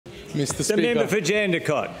Mr. Speaker. The member for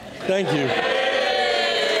Jandakot. Thank you.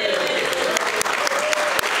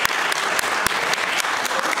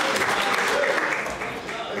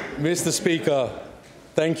 Mr. Speaker,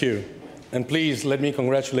 thank you. And please let me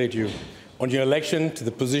congratulate you on your election to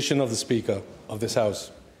the position of the Speaker of this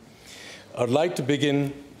House. I'd like to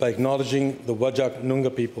begin by acknowledging the Whadjuk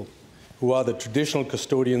Noongar people, who are the traditional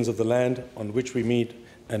custodians of the land on which we meet,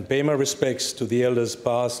 and pay my respects to the elders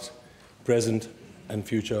past, present, and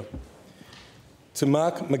future. To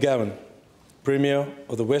Mark McGowan, Premier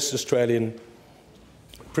of Western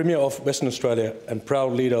Australia and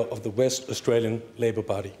proud leader of the West Australian Labor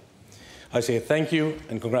Party, I say thank you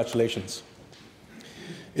and congratulations.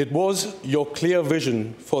 It was your clear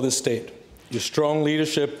vision for this state, your strong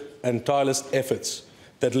leadership and tireless efforts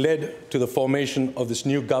that led to the formation of this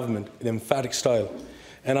new government in emphatic style.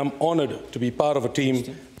 And I'm honoured to be part of a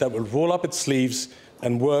team that will roll up its sleeves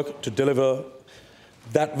and work to deliver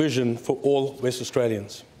that vision for all West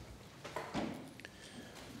Australians.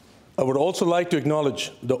 I would also like to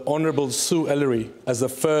acknowledge the Honourable Sue Ellery as the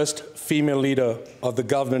first female leader of the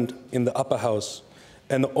government in the Upper House,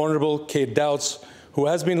 and the Honourable Kate Doubts, who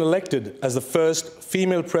has been elected as the first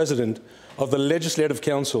female president of the Legislative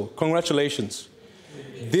Council. Congratulations.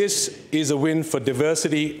 This is a win for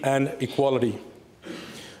diversity and equality.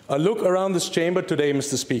 I look around this chamber today,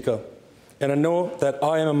 Mr. Speaker, and I know that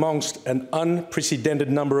I am amongst an unprecedented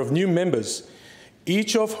number of new members,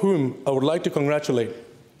 each of whom I would like to congratulate,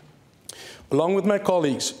 along with my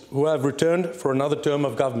colleagues who have returned for another term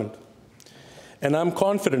of government. And I'm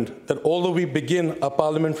confident that although we begin our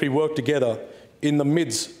parliamentary work together in the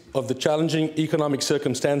midst of the challenging economic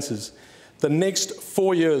circumstances, the next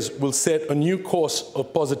 4 years will set a new course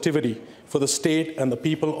of positivity for the state and the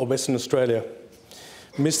people of Western Australia.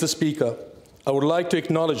 Mr. Speaker, I would like to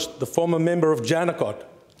acknowledge the former member of Jandakot,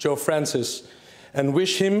 Joe Francis, and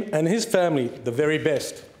wish him and his family the very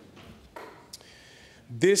best.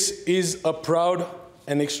 This is a proud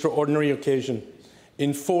and extraordinary occasion.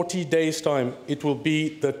 In 40 days' time, it will be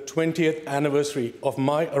the 20th anniversary of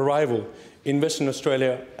my arrival in Western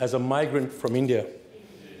Australia as a migrant from India.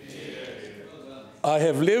 I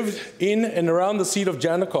have lived in and around the seat of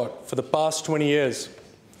Jandakot for the past 20 years.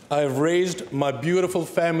 I have raised my beautiful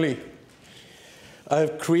family. I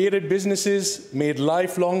have created businesses, made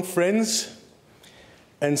lifelong friends,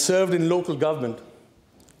 and served in local government.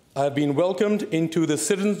 I have been welcomed into the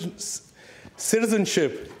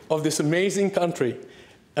citizenship of this amazing country,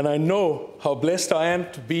 and I know how blessed I am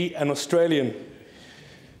to be an Australian.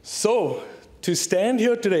 So, to stand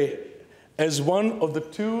here today as one of the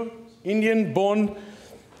 2 Indian-born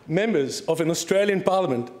members of an Australian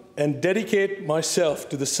Parliament and dedicate myself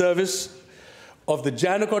to the service of the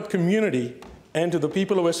Jandakot community and to the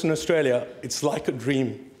people of Western Australia, it's like a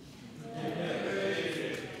dream.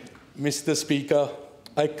 Mr. Speaker,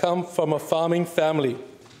 I come from a farming family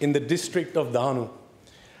in the district of Danu,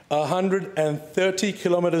 130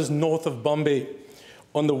 kilometers north of Bombay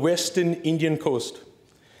on the western Indian coast.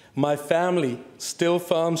 My family still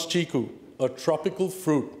farms chiku, a tropical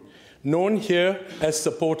fruit known here as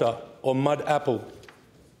sapota or mud apple.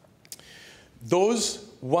 Those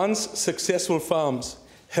once successful farms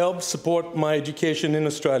helped support my education in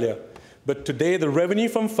Australia, but today the revenue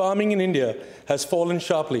from farming in India has fallen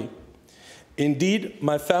sharply. Indeed,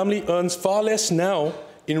 my family earns far less now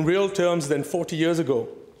in real terms than 40 years ago.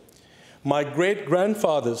 My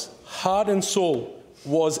great-grandfather's heart and soul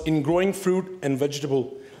was in growing fruit and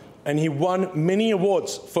vegetable, and he won many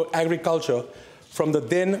awards for agriculture from the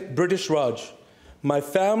then British Raj. My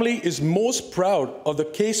family is most proud of the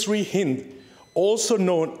Kesari Hind, also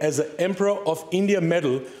known as the Emperor of India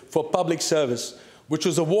Medal for Public Service, which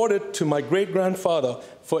was awarded to my great-grandfather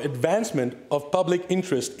for advancement of public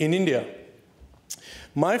interest in India.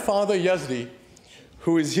 My father, Yazdi,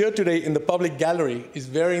 who is here today in the public gallery, is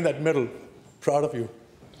wearing that medal. Proud of you.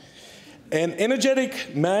 An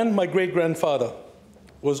energetic man, my great-grandfather,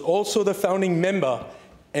 was also the founding member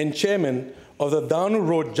and chairman of the Danu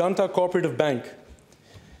Road Janta Cooperative Bank.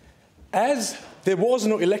 As there was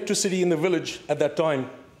no electricity in the village at that time,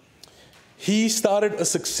 he started a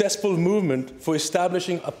successful movement for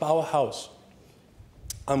establishing a powerhouse.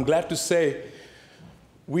 I'm glad to say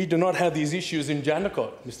we do not have these issues in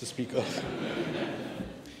Jandakot, Mr. Speaker.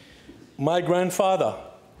 My grandfather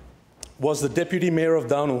was the deputy mayor of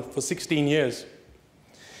Danu for 16 years.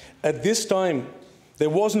 At this time, there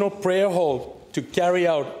was no prayer hall to carry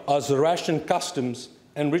out our Zoroastrian customs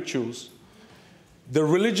and rituals. The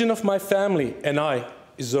religion of my family and I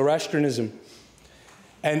is Zoroastrianism,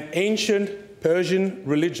 an ancient Persian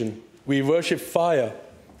religion. We worship fire,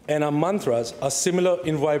 and our mantras are similar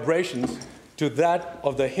in vibrations to that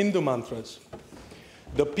of the Hindu mantras.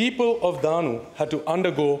 The people of Danu had to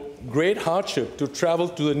undergo great hardship to travel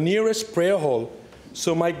to the nearest prayer hall,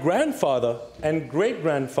 so my grandfather and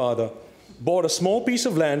great-grandfather bought a small piece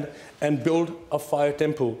of land and built a fire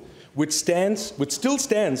temple, which still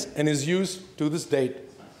stands and is used to this date.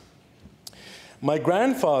 My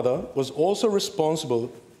grandfather was also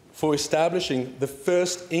responsible for establishing the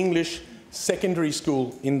first English secondary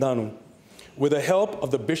school in Danu, with the help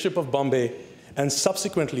of the Bishop of Bombay, and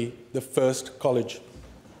subsequently the first college.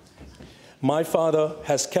 My father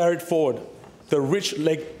has carried forward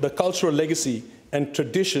the cultural legacy and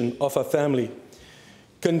tradition of our family,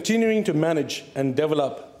 continuing to manage and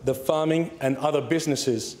develop the farming and other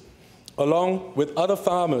businesses. Along with other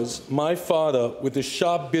farmers, my father, with his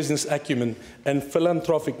sharp business acumen and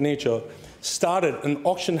philanthropic nature, started an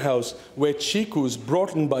auction house where chikus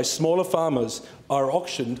brought in by smaller farmers are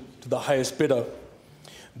auctioned to the highest bidder.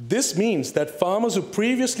 This means that farmers who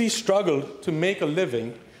previously struggled to make a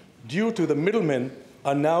living due to the middlemen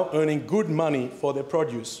are now earning good money for their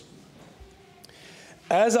produce.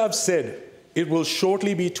 As I've said, it will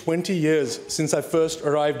shortly be 20 years since I first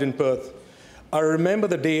arrived in Perth. I remember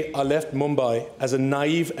the day I left Mumbai as a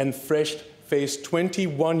naive and fresh-faced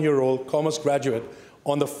 21-year-old commerce graduate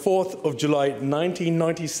on the 4th of July,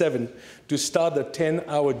 1997, to start the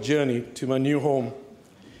 10-hour journey to my new home.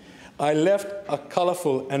 I left a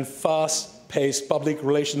colorful and fast-paced public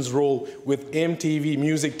relations role with MTV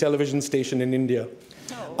Music television station in India.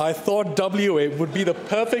 I thought WA would be the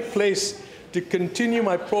perfect place to continue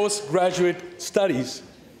my postgraduate studies.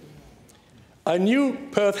 I knew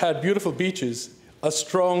Perth had beautiful beaches, a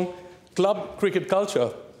strong club cricket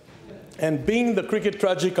culture, and being the cricket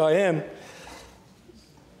tragic I am,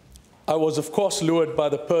 I was of course lured by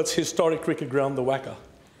the Perth's historic cricket ground, the Wacker.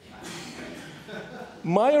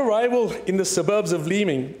 My arrival in the suburbs of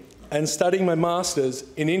Leeming and studying my master's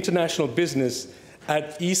in international business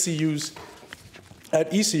at ECU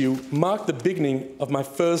marked the beginning of my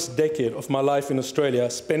first decade of my life in Australia,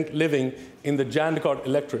 spent living in the Jandakot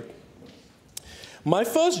electorate. My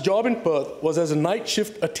first job in Perth was as a night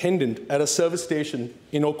shift attendant at a service station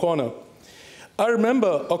in O'Connor. I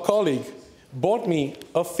remember a colleague bought me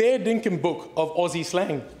a fair dinkum book of Aussie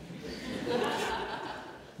slang.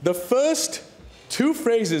 The first two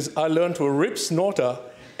phrases I learned were rip snorter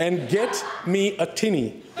and get me a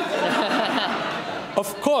tinny.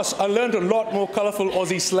 Of course, I learned a lot more colorful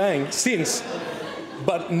Aussie slang since,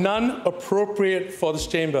 but none appropriate for this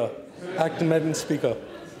chamber, Acting Madam Speaker.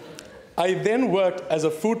 I then worked as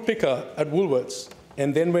a food picker at Woolworths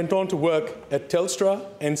and then went on to work at Telstra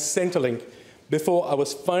and Centrelink before I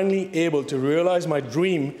was finally able to realize my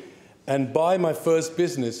dream and buy my first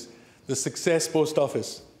business, the Success Post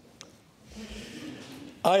Office.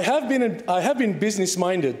 I have been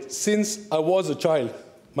business-minded since I was a child.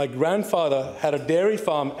 My grandfather had a dairy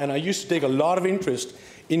farm, and I used to take a lot of interest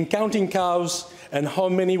in counting cows and how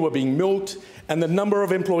many were being milked and the number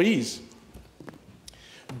of employees.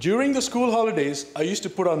 During the school holidays, I used to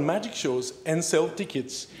put on magic shows and sell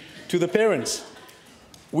tickets to the parents.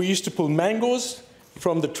 We used to pull mangoes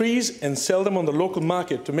from the trees and sell them on the local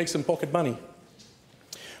market to make some pocket money.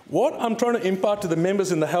 What I'm trying to impart to the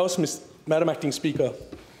members in the House, Madam Acting Speaker,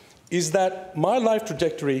 is that my life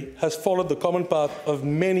trajectory has followed the common path of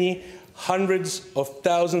many hundreds of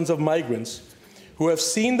thousands of migrants who have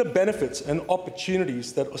seen the benefits and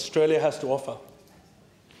opportunities that Australia has to offer.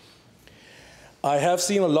 I have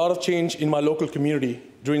seen a lot of change in my local community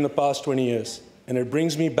during the past 20 years, and it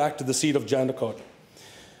brings me back to the seat of Jandakot.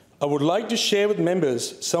 I would like to share with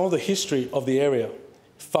members some of the history of the area,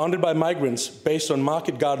 founded by migrants based on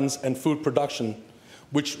market gardens and food production,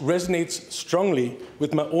 which resonates strongly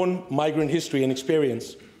with my own migrant history and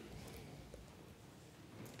experience.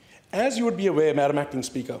 As you would be aware, Madam Acting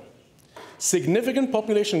Speaker, significant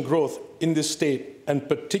population growth in this state, and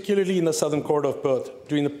particularly in the southern corridor of Perth,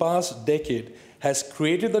 during the past decade has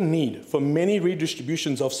created the need for many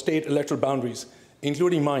redistributions of state electoral boundaries,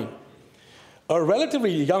 including mine. A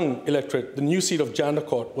relatively young electorate, the new seat of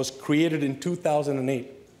Jandakot, was created in 2008.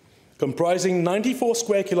 Comprising 94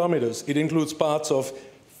 square kilometers, it includes parts of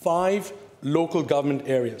 5 local government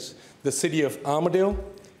areas: the city of Armadale,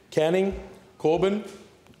 Canning, Coburn,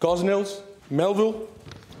 Gosnells, Melville.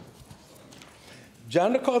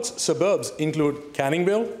 Jandakot's suburbs include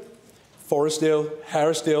Canningville, Forestdale,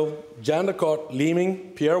 Harrisdale, Jandakot,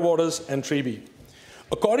 Leeming, Pierre Waters, and Treeby.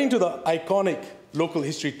 According to the iconic local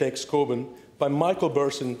history text Coburn by Michael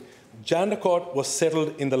Burson, Jandakot was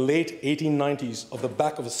settled in the late 1890s off the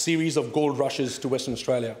back of a series of gold rushes to Western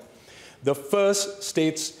Australia. The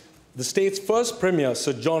state's first Premier,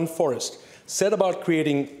 Sir John Forrest, set about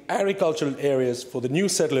creating agricultural areas for the new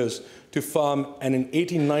settlers to farm, and in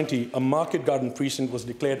 1890, a market garden precinct was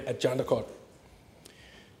declared at Jandakot.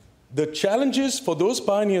 The challenges for those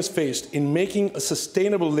pioneers faced in making a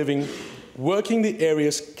sustainable living, working the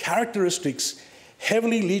area's characteristics,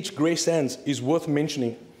 heavily leached grey sands, is worth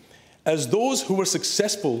mentioning, as those who were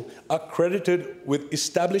successful are credited with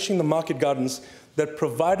establishing the market gardens that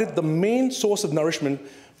provided the main source of nourishment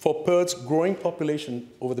for Perth's growing population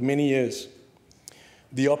over the many years.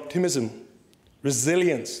 The optimism,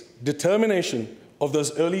 resilience, determination of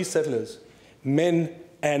those early settlers, men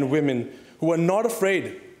and women who were not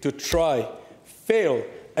afraid to try, fail,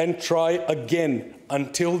 and try again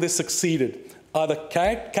until they succeeded, are the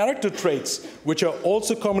character traits which are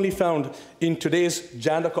also commonly found in today's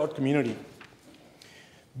Jandakot community.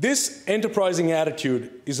 This enterprising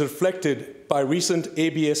attitude is reflected by recent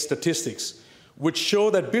ABS statistics, which show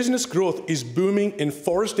that business growth is booming in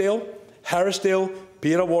Forestdale, Harrisdale,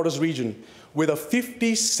 Peera Waters region, with a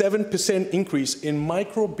 57% increase in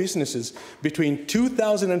micro businesses between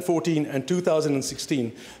 2014 and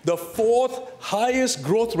 2016, the fourth highest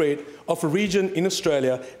growth rate of a region in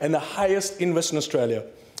Australia and the highest in Western Australia.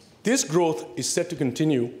 This growth is set to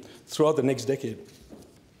continue throughout the next decade.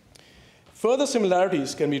 Further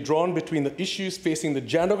similarities can be drawn between the issues facing the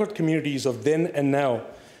Jandakot communities of then and now.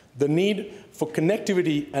 The need for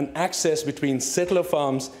connectivity and access between settler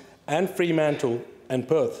farms and Fremantle and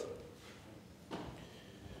Perth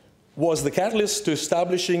was the catalyst to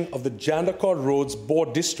establishing of the Jandakot Roads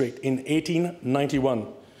Board District in 1891.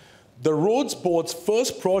 The Roads Board's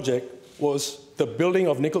first project was the building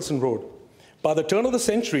of Nicholson Road. By the turn of the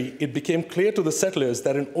century, it became clear to the settlers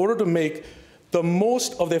that in order to make the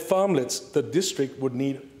most of their farmlets, the district would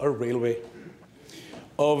need a railway.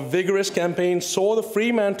 A vigorous campaign saw the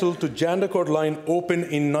Fremantle to Jandakot line open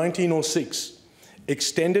in 1906,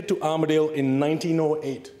 extended to Armadale in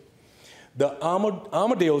 1908. The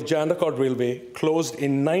Armadale-Jandakot Railway closed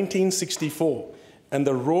in 1964, and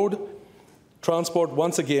the road transport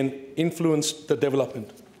once again influenced the development.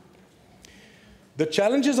 The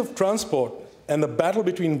challenges of transport and the battle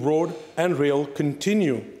between road and rail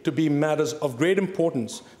continue to be matters of great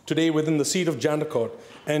importance today within the seat of Jandakot,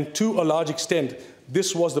 and to a large extent,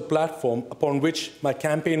 this was the platform upon which my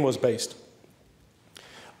campaign was based.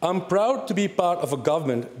 I'm proud to be part of a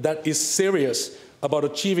government that is serious about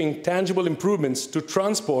achieving tangible improvements to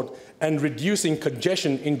transport and reducing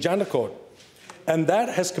congestion in Jandakot, and that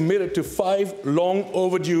has committed to 5 long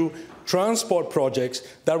overdue transport projects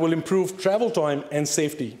that will improve travel time and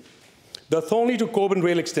safety. The Thornley to Coburn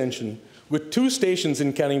rail extension, with 2 stations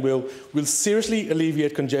in Canning Vale, will seriously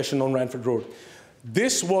alleviate congestion on Ranford Road.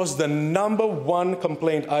 This was the #1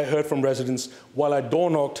 complaint I heard from residents while I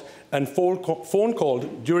door knocked and phone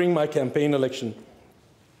called during my campaign election.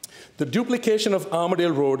 The duplication of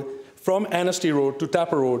Armadale Road from Anstey Road to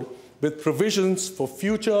Tapper Road, with provisions for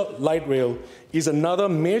future light rail, is another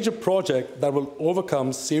major project that will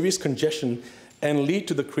overcome serious congestion and lead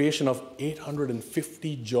to the creation of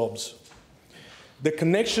 850 jobs. The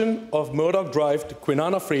connection of Murdoch Drive to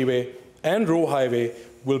Kwinana Freeway and Roe Highway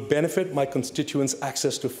will benefit my constituents'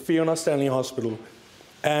 access to Fiona Stanley Hospital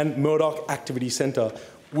and Murdoch Activity Centre,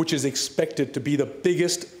 which is expected to be the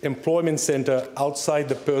biggest employment centre outside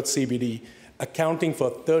the Perth CBD, accounting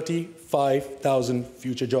for 35,000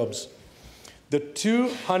 future jobs. The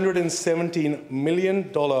 $217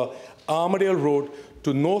 million Armadale Road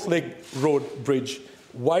to North Lake Road Bridge,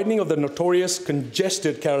 widening of the notorious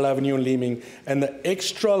congested Carroll Avenue in Leeming, and the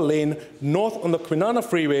extra lane north on the Kwinana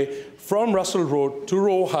Freeway from Russell Road to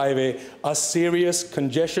Roe Highway are serious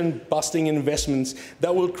congestion-busting investments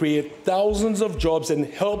that will create thousands of jobs and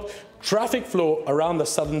help traffic flow around the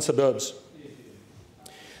southern suburbs.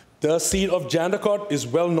 The seat of Jandakot is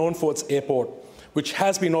well known for its airport, which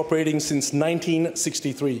has been operating since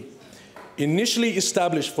 1963. Initially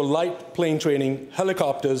established for light plane training,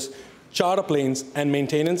 helicopters, charter planes, and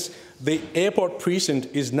maintenance, the airport precinct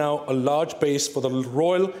is now a large base for the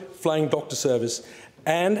Royal Flying Doctor Service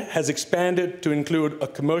and has expanded to include a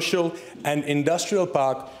commercial and industrial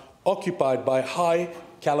park occupied by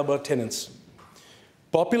high-caliber tenants.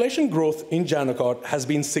 Population growth in Jandakot has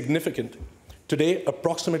been significant. Today,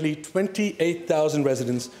 approximately 28,000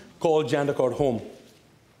 residents call Jandakot home.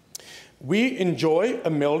 We enjoy a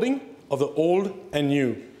melding of the old and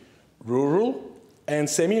new. Rural and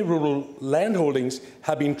semi-rural land holdings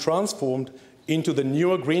have been transformed into the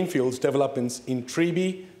newer greenfields developments in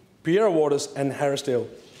Treeby, Peera Waters, and Harrisdale.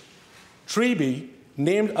 Treeby,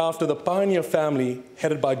 named after the pioneer family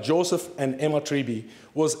headed by Joseph and Emma Treeby,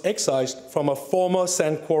 was excised from a former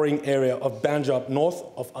sand quarrying area of Banjab north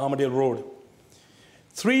of Armadale Road.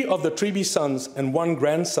 3 of the Treaby sons and 1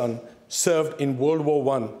 grandson served in World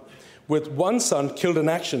War I, with 1 son killed in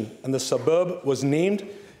action, and the suburb was named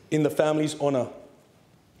in the family's honor.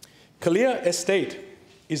 Kalia Estate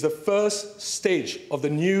is the first stage of the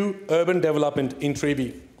new urban development in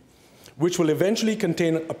Treaby, which will eventually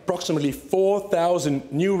contain approximately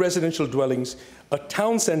 4,000 new residential dwellings, a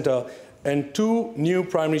town centre, and 2 new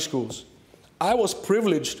primary schools. I was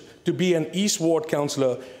privileged to be an East Ward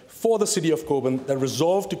councillor for the City of Cockburn that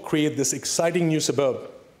resolved to create this exciting new suburb.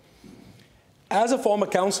 As a former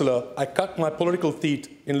councillor, I cut my political teeth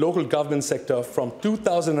in local government sector from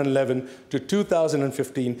 2011 to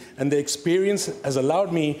 2015, and the experience has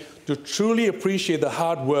allowed me to truly appreciate the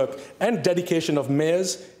hard work and dedication of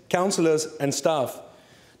mayors, councillors, and staff.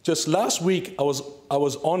 Just last week, I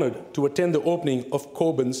was honoured to attend the opening of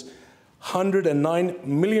Cockburn's $109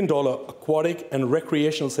 million aquatic and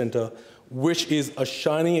recreational centre, which is a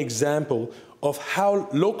shining example of how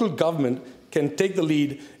local government can take the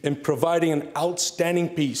lead in providing an outstanding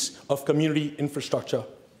piece of community infrastructure.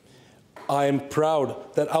 I am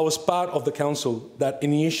proud that I was part of the council that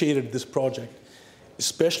initiated this project.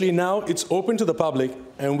 Especially now, it's open to the public,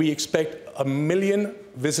 and we expect 1 million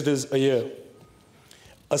visitors a year.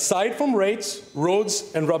 Aside from rates,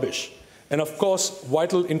 roads, and rubbish, and of course,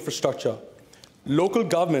 vital infrastructure, local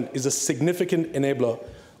government is a significant enabler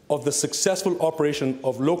of the successful operation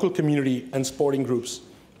of local community and sporting groups,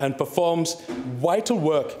 and performs vital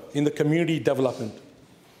work in the community development.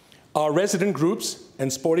 Our resident groups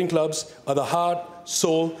and sporting clubs are the heart,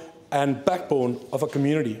 soul, and backbone of a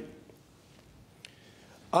community.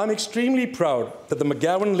 I'm extremely proud that the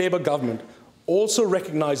McGowan Labour government also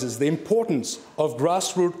recognizes the importance of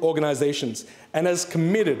grassroots organizations and has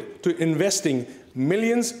committed to investing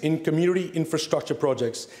millions in community infrastructure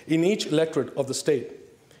projects in each electorate of the state.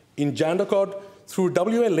 In Jandakot, through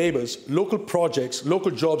WA Labour's Local Projects,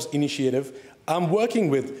 Local Jobs initiative, I'm working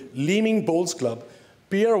with Leeming Bowls Club,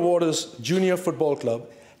 Pierre Waters Junior Football Club.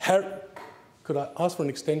 Could I ask for an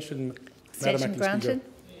extension, Madam Acting Speaker?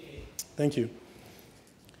 Thank you.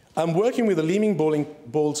 I'm working with the Leeming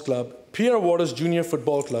Bowls Club, Pierre Waters Junior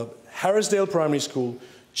Football Club, Harrisdale Primary School,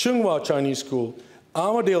 Chunghwa Chinese School,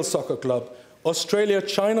 Armourdale Soccer Club, Australia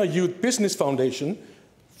China Youth Business Foundation,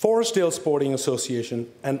 Forestdale Sporting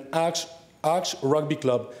Association, and Arch Rugby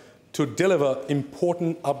Club to deliver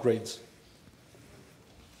important upgrades.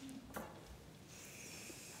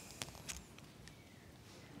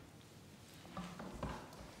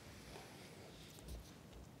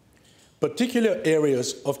 Particular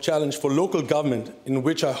areas of challenge for local government in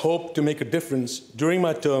which I hope to make a difference during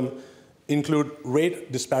my term include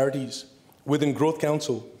rate disparities within Growth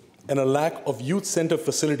Council and a lack of youth centre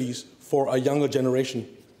facilities for our younger generation.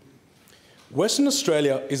 Western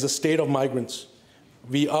Australia is a state of migrants.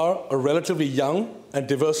 We are a relatively young and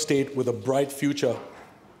diverse state with a bright future.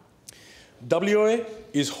 WA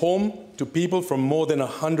is home to people from more than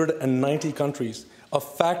 190 countries, a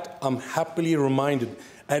fact I'm happily reminded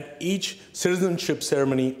at each citizenship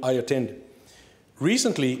ceremony I attend.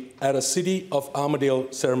 Recently, at a City of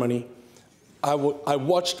Armourdale ceremony, I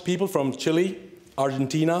watched people from Chile,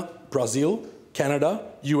 Argentina, Brazil, Canada,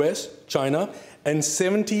 US, China, and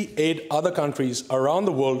 78 other countries around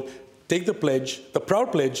the world take the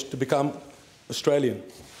proud pledge to become Australian.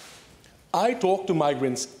 I talk to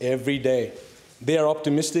migrants every day. They are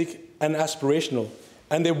optimistic and aspirational,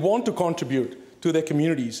 and they want to contribute to their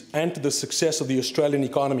communities and to the success of the Australian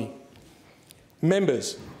economy.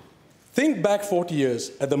 Members, think back 40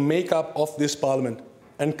 years at the makeup of this Parliament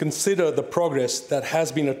and consider the progress that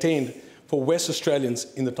has been attained for West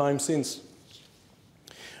Australians in the time since.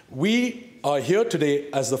 We are here today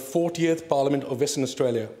as the 40th Parliament of Western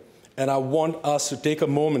Australia, and I want us to take a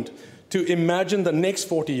moment to imagine the next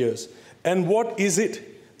 40 years and what is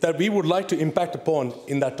it that we would like to impact upon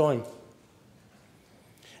in that time.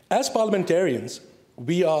 As parliamentarians,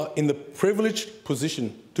 we are in the privileged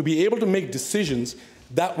position to be able to make decisions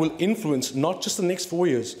that will influence not just the next 4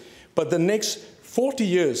 years, but the next 40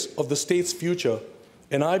 years of the state's future.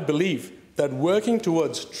 And I believe that working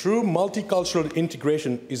towards true multicultural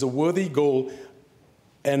integration is a worthy goal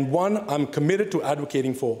and one I'm committed to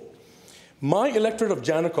advocating for. My electorate of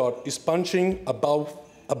Jandakot is punching above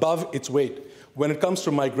its weight when it comes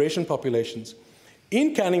to migration populations.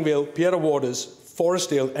 In Canning Vale, Pierre Waters,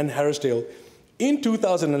 Forestdale, and Harrisdale, in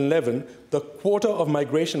 2011, the quota of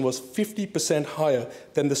migration was 50% higher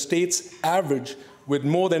than the state's average, with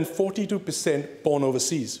more than 42% born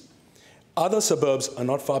overseas. Other suburbs are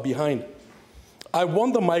not far behind. I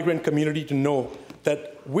want the migrant community to know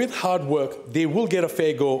that with hard work, they will get a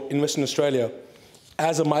fair go in Western Australia.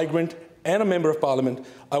 As a migrant and a Member of Parliament,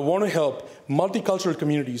 I want to help multicultural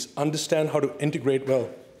communities understand how to integrate well.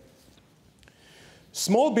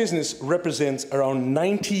 Small business represents around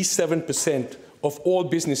 97% of all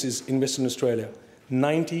businesses in Western Australia.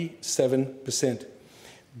 97%.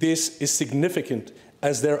 This is significant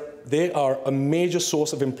as they are a major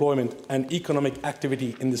source of employment and economic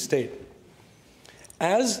activity in the state.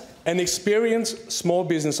 As an experienced small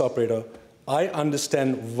business operator, I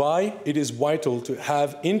understand why it is vital to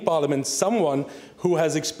have in Parliament someone who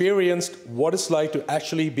has experienced what it's like to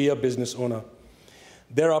actually be a business owner.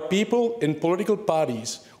 There are people in political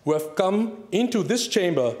parties who have come into this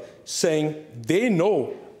chamber saying they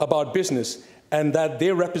know about business and that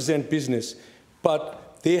they represent business,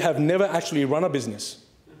 but they have never actually run a business.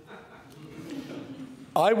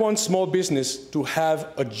 I want small business to have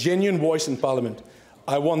a genuine voice in Parliament.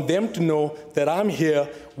 I want them to know that I'm here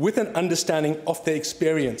with an understanding of their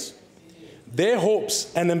experience, their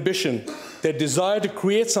hopes and ambition, their desire to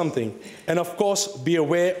create something, and of course be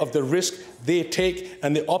aware of the risk they take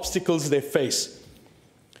and the obstacles they face.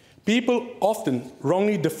 People often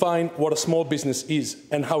wrongly define what a small business is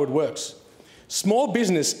and how it works. Small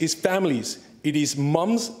business is families. It is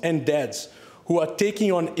mums and dads who are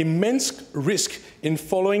taking on immense risk in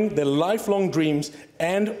following their lifelong dreams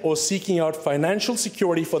and or seeking out financial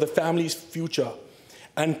security for the family's future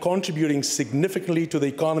and contributing significantly to the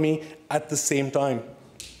economy at the same time.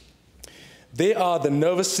 They are the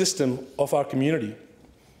nervous system of our community.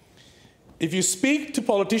 If you speak to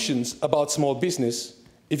politicians about small business,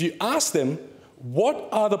 if you ask them what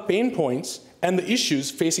are the pain points and the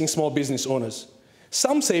issues facing small business owners,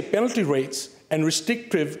 some say penalty rates and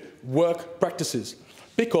restrictive work practices,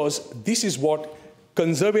 because this is what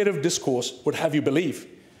conservative discourse would have you believe.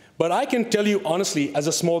 But I can tell you honestly, as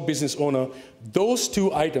a small business owner, those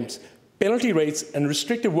two items, penalty rates and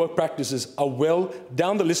restrictive work practices, are well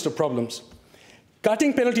down the list of problems.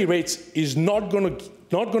 Cutting penalty rates is not going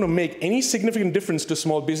to make any significant difference to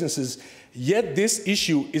small businesses, yet this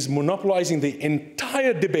issue is monopolizing the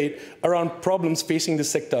entire debate around problems facing the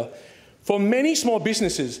sector. For many small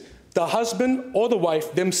businesses, the husband or the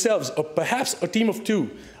wife themselves, or perhaps a team of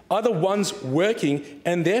two, are the ones working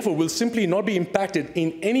and therefore will simply not be impacted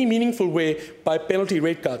in any meaningful way by penalty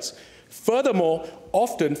rate cuts. Furthermore,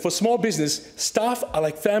 often for small business, staff are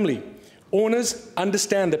like family. Owners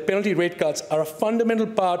understand that penalty rate cuts are a fundamental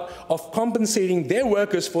part of compensating their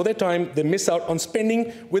workers for their time they miss out on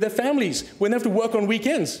spending with their families when they have to work on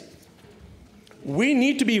weekends. We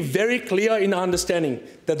need to be very clear in our understanding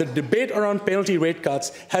that the debate around penalty rate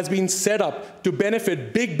cuts has been set up to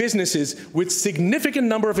benefit big businesses with significant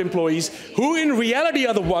number of employees who in reality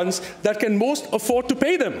are the ones that can most afford to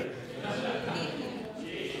pay them.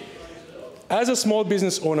 As a small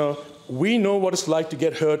business owner, we know what it's like to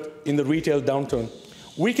get hurt in the retail downturn.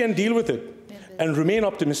 We can deal with it and remain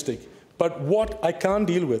optimistic. But what I can't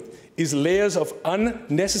deal with is layers of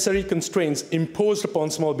unnecessary constraints imposed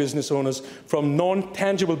upon small business owners from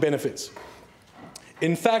non-tangible benefits.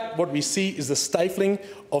 In fact, what we see is the stifling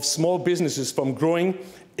of small businesses from growing,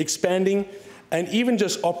 expanding, and even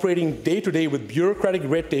just operating day-to-day with bureaucratic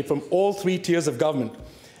red tape from all three tiers of government.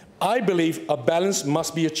 I believe a balance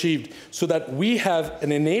must be achieved so that we have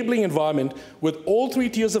an enabling environment with all three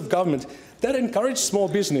tiers of government that encourage small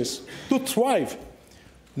business to thrive,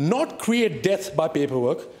 not create death by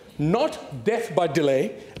paperwork, not death by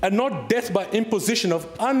delay, and not death by imposition of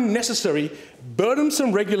unnecessary,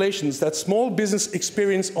 burdensome regulations that small business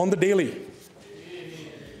experience on the daily.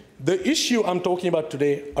 The issue I'm talking about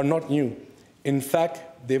today are not new. In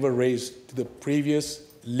fact, they were raised to the previous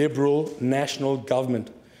Liberal national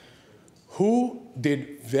government, who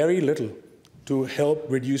did very little to help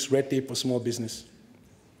reduce red tape for small business.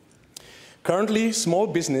 Currently, small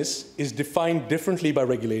business is defined differently by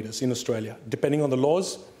regulators in Australia, depending on the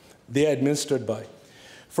laws they are administered by.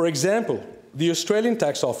 For example, the Australian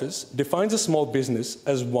Tax Office defines a small business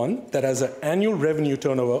as one that has an annual revenue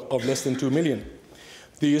turnover of less than 2 million.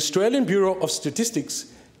 The Australian Bureau of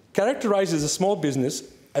Statistics characterizes a small business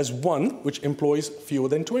as one which employs fewer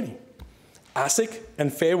than 20. ASIC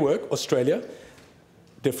and Fair Work Australia,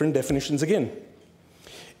 different definitions again.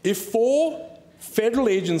 If 4 federal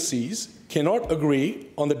agencies cannot agree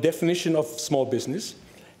on the definition of small business,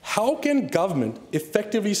 how can government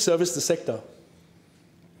effectively service the sector?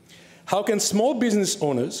 How can small business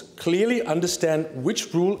owners clearly understand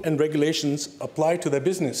which rule and regulations apply to their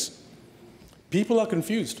business? People are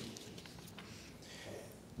confused.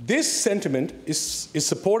 This sentiment is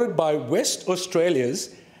supported by West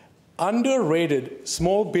Australia's underrated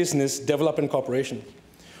Small Business Development Corporation,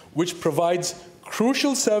 which provides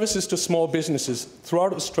crucial services to small businesses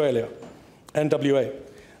throughout Australia and WA.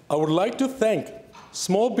 I would like to thank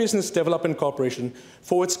Small Business Development Corporation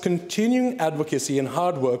for its continuing advocacy and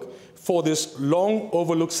hard work for this long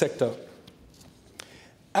overlooked sector.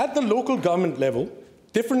 At the local government level,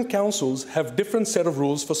 different councils have different set of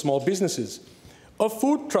rules for small businesses. A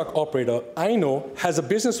food truck operator I know has a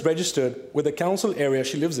business registered with the council area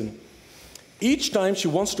she lives in. Each time she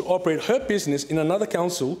wants to operate her business in another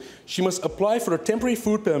council, she must apply for a temporary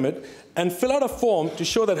food permit and fill out a form to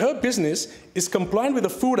show that her business is compliant with the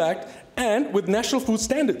Food Act and with national food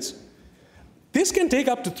standards. This can take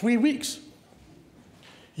up to 3 weeks.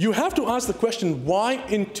 You have to ask the question, why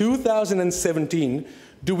in 2017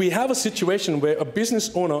 do we have a situation where a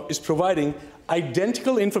business owner is providing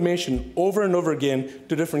identical information over and over again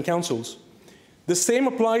to different councils? The same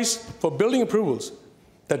applies for building approvals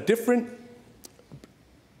that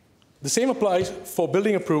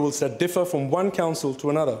differ from one council to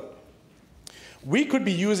another. We could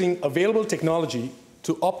be using available technology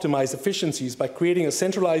to optimize efficiencies by creating a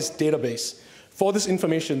centralized database for this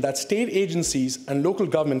information that state agencies and local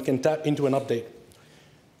government can tap into and update.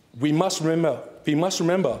 We must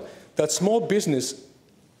remember that small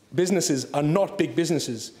businesses are not big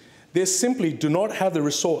businesses. They simply do not have the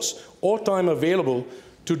resource or time available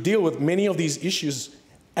to deal with many of these issues,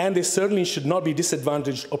 and they certainly should not be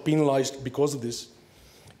disadvantaged or penalized because of this.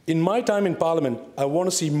 In my time in Parliament, I want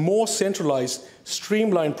to see more centralized,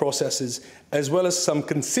 streamlined processes, as well as some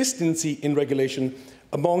consistency in regulation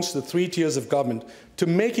amongst the 3 tiers of government to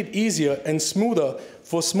make it easier and smoother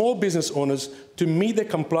for small business owners to meet their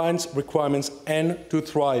compliance requirements and to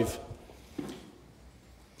thrive.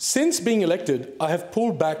 Since being elected, I have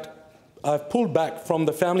pulled back from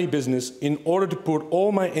the family business in order to put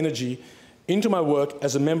all my energy into my work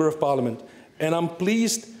as a Member of Parliament, and I'm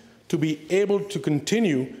pleased to be able to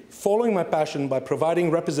continue following my passion by providing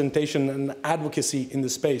representation and advocacy in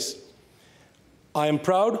this space. I am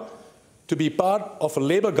proud to be part of a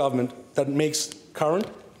Labour government that makes current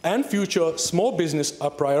and future small business a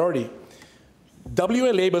priority.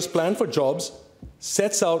 WA Labour's plan for jobs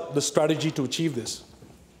sets out the strategy to achieve this.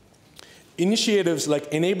 Initiatives like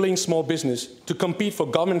enabling small business to compete for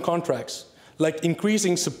government contracts, like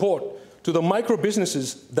increasing support to the micro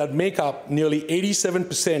businesses that make up nearly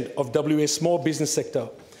 87% of WA's small business sector,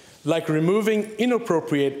 like removing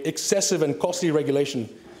inappropriate, excessive and costly regulation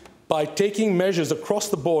by taking measures across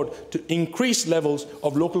the board to increase levels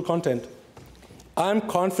of local content. I'm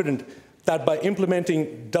confident that by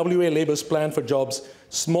implementing WA Labour's plan for jobs,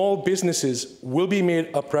 small businesses will be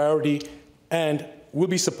made a priority and will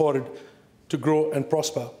be supported to grow and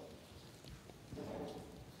prosper.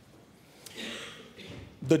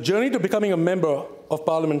 The journey to becoming a Member of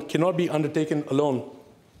Parliament cannot be undertaken alone.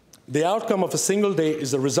 The outcome of a single day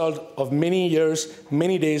is the result of many years,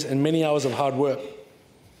 many days, and many hours of hard work.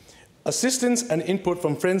 Assistance and input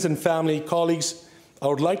from friends and family, colleagues, I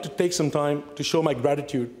would like to take some time to show my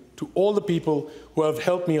gratitude to all the people who have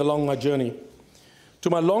helped me along my journey. To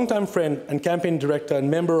my longtime friend and campaign director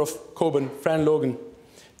and member of Coburn, Fran Logan,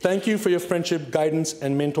 thank you for your friendship, guidance,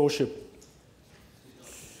 and mentorship.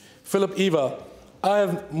 Philip Eva, I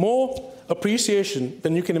have more appreciation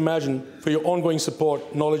than you can imagine for your ongoing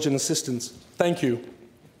support, knowledge, and assistance. Thank you.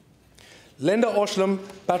 Linda Oshlam,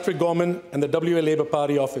 Patrick Gorman, and the WA Labour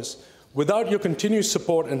Party office. Without your continued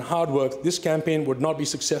support and hard work, this campaign would not be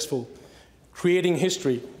successful. Creating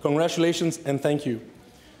history. Congratulations and thank you.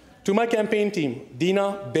 To my campaign team,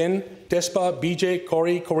 Dina, Ben, Tespa, BJ,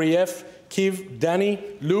 Corey, Corey F., Kiv, Danny,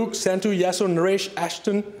 Luke, Santu, Yaso, Naresh,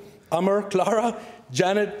 Ashton, Amar, Clara,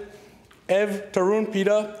 Janet, Ev, Tarun,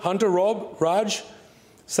 Peter, Hunter, Rob, Raj,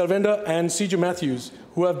 Salvenda, and CJ Matthews,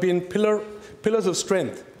 who have been pillars of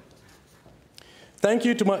strength. Thank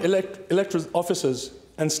you to my elected officers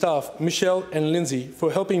and staff, Michelle and Lindsay, for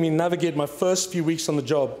helping me navigate my first few weeks on the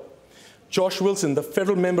job. Josh Wilson, the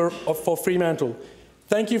federal member for Fremantle,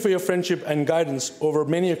 thank you for your friendship and guidance over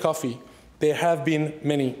many a coffee. There have been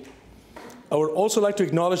many. I would also like to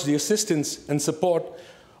acknowledge the assistance and support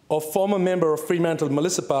of former member of Fremantle,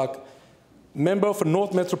 Melissa Park, member for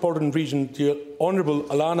North Metropolitan Region, the Honourable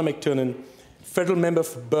Alana McTurnan, federal member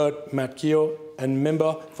for Burt, Matt Keogh, and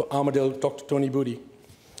member for Armadale, Dr. Tony Booty.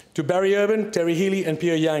 To Barry Urban, Terry Healy, and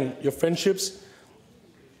Pierre Yang, your friendships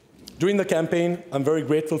during the campaign, I'm very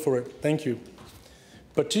grateful for it. Thank you.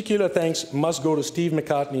 Particular thanks must go to Steve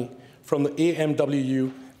McCartney from the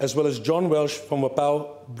AMWU, as well as John Welsh from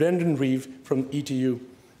Wapau, Brendan Reeve from ETU,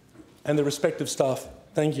 and the respective staff.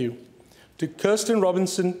 Thank you. To Kirsten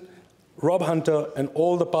Robinson, Rob Hunter, and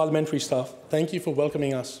all the parliamentary staff, thank you for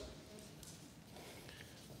welcoming us.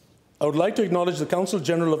 I would like to acknowledge the Consul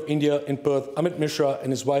General of India in Perth, Amit Mishra,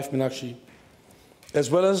 and his wife, Meenakshi. as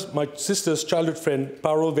well as my sister's childhood friend,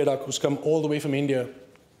 Parul Vedak, who's come all the way from India.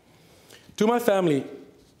 To my family,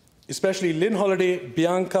 especially Lynn Holiday,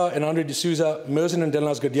 Bianca and Andre D'Souza, Mersin and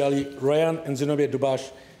Delnas Gadiali, Ryan and Zenobia Dubash,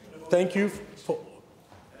 thank you for...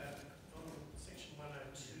 Section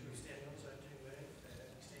 102, standing also do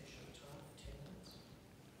extension of time,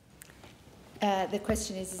 10 minutes. The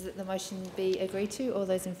question is that the motion be agreed to. All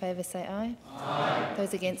those in favour say aye. Aye.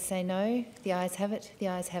 Those against say no. The ayes have it. The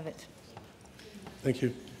ayes have it. Thank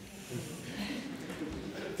you.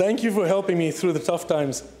 Thank you for helping me through the tough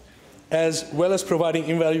times, as well as providing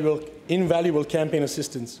invaluable campaign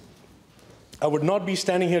assistance. I would not be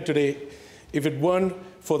standing here today if it weren't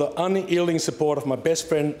for the unyielding support of my best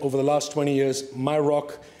friend over the last 20 years, my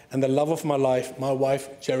rock, and the love of my life, my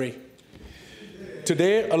wife, Jerry.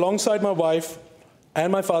 Today, alongside my wife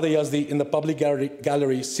and my father, Yazdi, in the public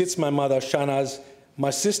gallery sits my mother, Shanaz,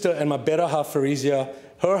 my sister and my better half, Farizia,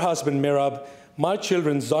 her husband, Mirab, my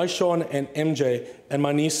children, Zaishon and MJ, and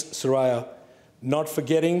my niece, Soraya, not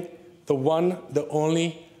forgetting the one, the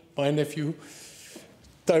only, my nephew,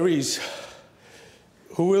 Tyrese,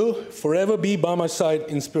 who will forever be by my side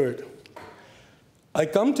in spirit. I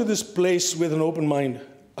come to this place with an open mind.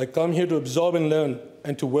 I come here to absorb and learn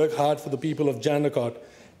and to work hard for the people of Jandakot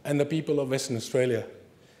and the people of Western Australia.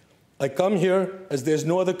 I come here as there's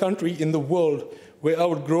no other country in the world where I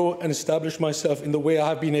would grow and establish myself in the way I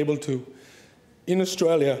have been able to. In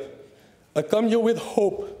Australia, I come here with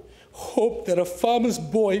hope, hope that a farmer's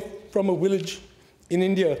boy from a village in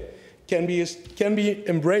India can be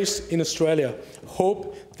embraced in Australia.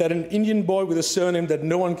 Hope that an Indian boy with a surname that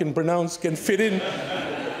no one can pronounce can fit in.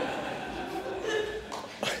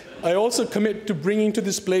 I also commit to bringing to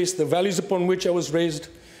this place the values upon which I was raised,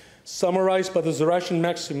 summarized by the Zoroastrian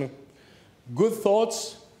maxim: good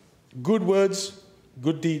thoughts, good words,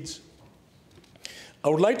 good deeds. I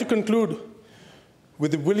would like to conclude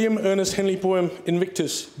with the William Ernest Henley poem,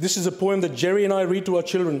 Invictus. This is a poem that Jerry and I read to our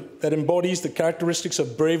children that embodies the characteristics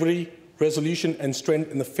of bravery, resolution, and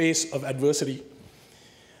strength in the face of adversity.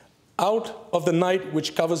 Out of the night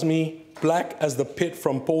which covers me, black as the pit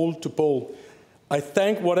from pole to pole, I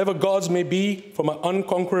thank whatever gods may be for my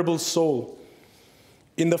unconquerable soul.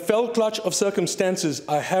 In the fell clutch of circumstances,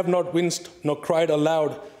 I have not winced nor cried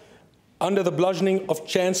aloud. Under the bludgeoning of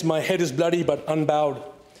chance, my head is bloody but unbowed.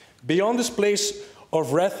 Beyond this place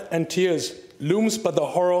of wrath and tears looms but the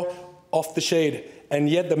horror of the shade, and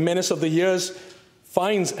yet the menace of the years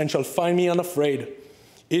finds and shall find me unafraid.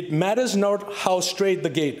 It matters not how straight the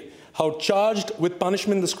gate, how charged with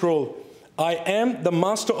punishment the scroll. I am the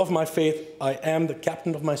master of my faith. I am the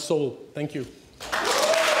captain of my soul. Thank you.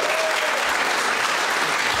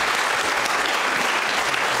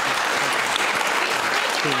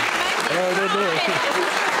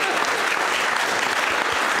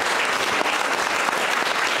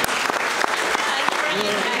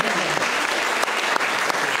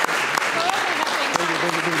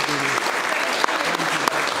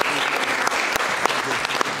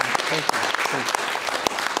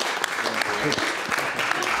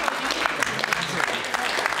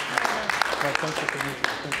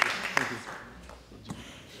 Thank you.